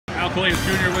Al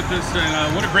Jr. with us,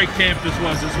 and what a great camp this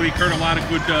was this week. Heard a lot of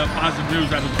good positive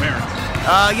news out of the parents.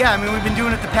 Yeah, I mean, we've been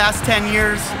doing it the past 10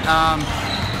 years.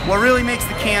 What really makes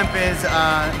the camp is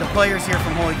the players here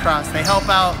from Holy Cross. They help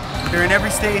out. They're in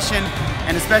every station,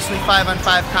 and especially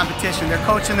 5-on-5 competition. They're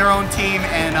coaching their own team,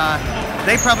 and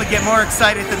they probably get more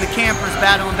excited than the campers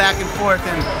battling back and forth.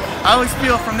 And I always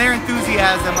feel from their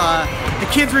enthusiasm, the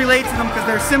kids relate to them because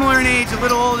they're similar in age, a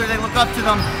little older. They look up to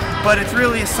them, but it's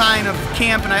really a sign of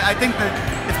camp. And I think that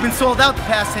it's been sold out the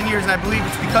past 10 years, and I believe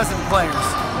it's because of the players.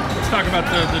 Let's talk about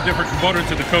the different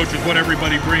components of the coaches, what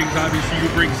everybody brings. Obviously, you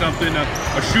bring something, a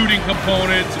shooting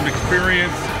component, some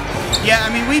experience. Yeah,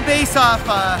 I mean, we base off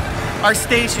our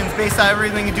stations based on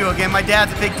everything you do. Again, my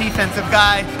dad's a big defensive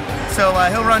guy, so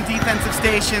he'll run defensive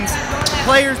stations.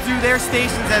 Players do their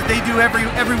stations as they do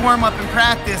every warm-up and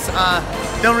practice.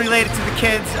 They'll relate it to the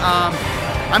kids.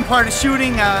 I'm part of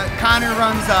shooting. Connor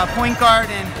runs point guard,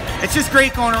 and it's just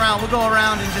great going around. We'll go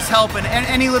around and just help, and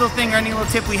any little thing or any little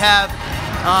tip we have.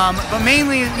 But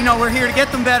mainly, you know, we're here to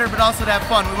get them better, but also to have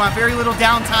fun. We want very little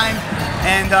downtime,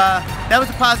 and that was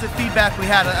the positive feedback we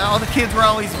had. All the kids were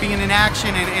always being in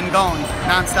action and going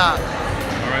nonstop.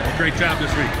 All right, well, great job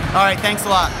this week. All right, thanks a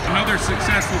lot. Another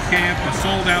successful camp, a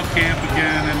sold-out camp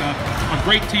again, and a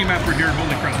great team effort here at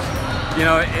Holy Cross. You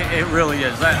know, it really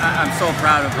is. I'm so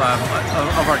proud of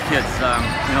our kids.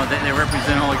 You know, they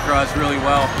represent Holy Cross really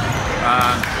well.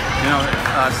 You know,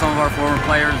 some of our former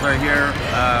players are here.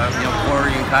 You know,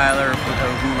 Corey and Kyler,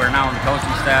 who are now on the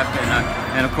coaching staff,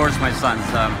 and of course my sons.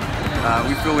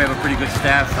 We feel we have a pretty good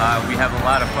staff. We have a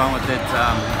lot of fun with it.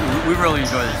 We really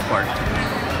enjoy the sport.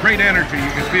 Great energy.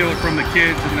 You can feel it from the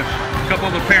kids, and a couple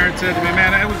of the parents said to me,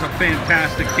 "Man, that was a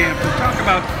fantastic camp." So talk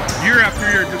about year after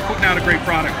year just putting out a great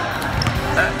product.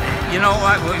 You know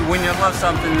what? When you love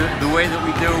something the way that we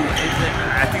do,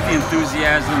 I think the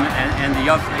enthusiasm and the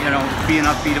being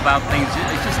upbeat about things,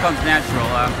 it just comes natural.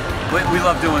 We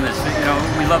love doing this. You know,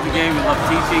 we love the game. We love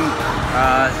teaching.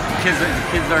 The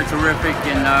kids are terrific,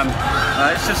 and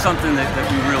it's just something that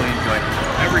we really enjoy.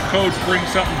 Every coach brings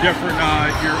something different.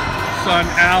 Your son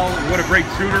Al, what a great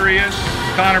shooter he is.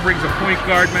 Connor brings a point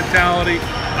guard mentality.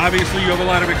 Obviously, you have a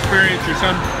lot of experience. Your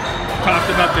son talked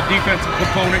about the defensive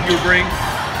component you bring.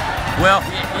 Well,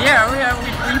 yeah, we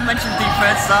mentioned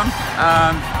defense some,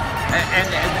 and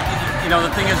you know, the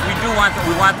thing is, we want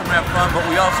them to have fun, but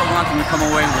we also want them to come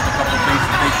away with a couple of things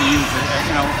that they can use,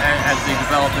 you know, as they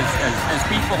develop as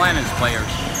people and as players.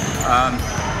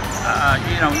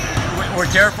 You know, we're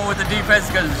careful with the defense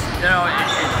because you know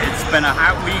it's been a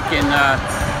hot week, and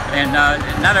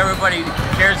not everybody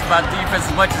cares about defense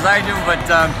as much as I do, but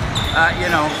you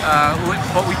know,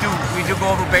 but we do go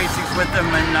over basics with them,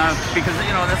 and because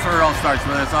you know that's where it all starts.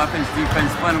 Whether it's offense,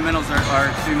 defense, fundamentals are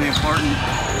extremely important.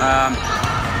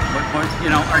 But you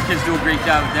know, our kids do a great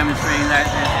job of demonstrating that,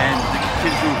 and the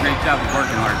kids do a great job of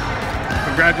working hard.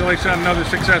 Congratulations on another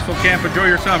successful camp. Enjoy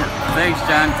your summer. Thanks,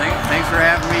 John. Thanks for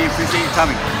having me. Appreciate you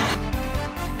coming.